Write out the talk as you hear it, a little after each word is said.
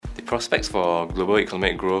prospects for global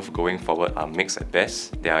economic growth going forward are mixed at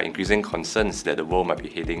best. There are increasing concerns that the world might be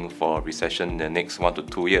heading for a recession in the next 1 to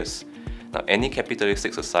 2 years. Now, any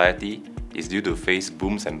capitalistic society is due to face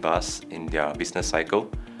booms and busts in their business cycle,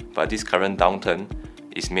 but this current downturn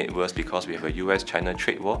is made worse because we have a US-China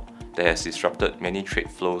trade war that has disrupted many trade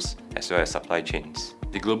flows as well as supply chains.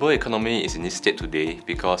 The global economy is in this state today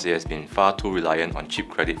because it has been far too reliant on cheap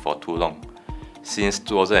credit for too long. Since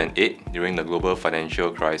 2008, during the global financial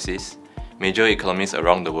crisis, major economies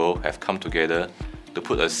around the world have come together to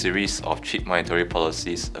put a series of cheap monetary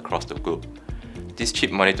policies across the globe. These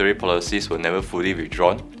cheap monetary policies were never fully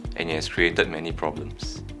withdrawn, and it has created many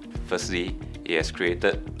problems. Firstly, it has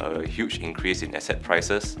created a huge increase in asset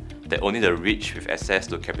prices that only the rich with access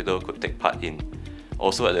to capital could take part in.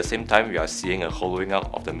 Also, at the same time, we are seeing a hollowing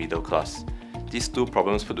out of the middle class. These two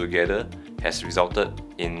problems put together has resulted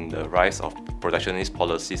in the rise of protectionist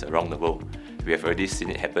policies around the world. We have already seen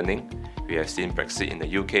it happening. We have seen Brexit in the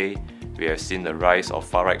UK, we have seen the rise of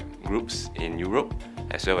far-right groups in Europe,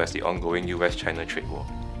 as well as the ongoing US-China trade war.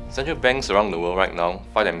 Central banks around the world right now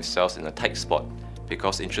find themselves in a tight spot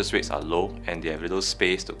because interest rates are low and they have little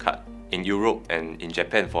space to cut. In Europe and in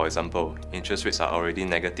Japan, for example, interest rates are already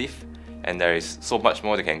negative, and there is so much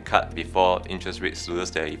more they can cut before interest rates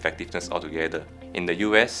lose their effectiveness altogether. In the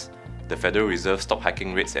US, the Federal Reserve stopped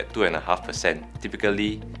hiking rates at 2.5%.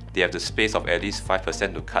 Typically, they have the space of at least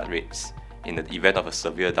 5% to cut rates in the event of a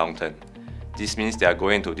severe downturn. This means they are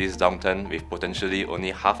going into this downturn with potentially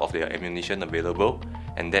only half of their ammunition available,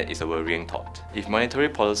 and that is a worrying thought. If monetary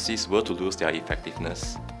policies were to lose their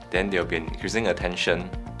effectiveness, then there will be an increasing attention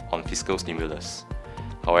on fiscal stimulus.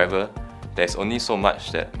 However, there is only so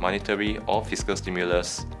much that monetary or fiscal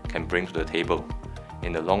stimulus can bring to the table.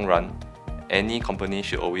 In the long run, any company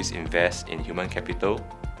should always invest in human capital,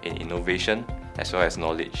 in innovation, as well as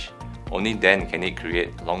knowledge. Only then can it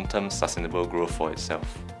create long-term sustainable growth for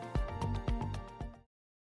itself.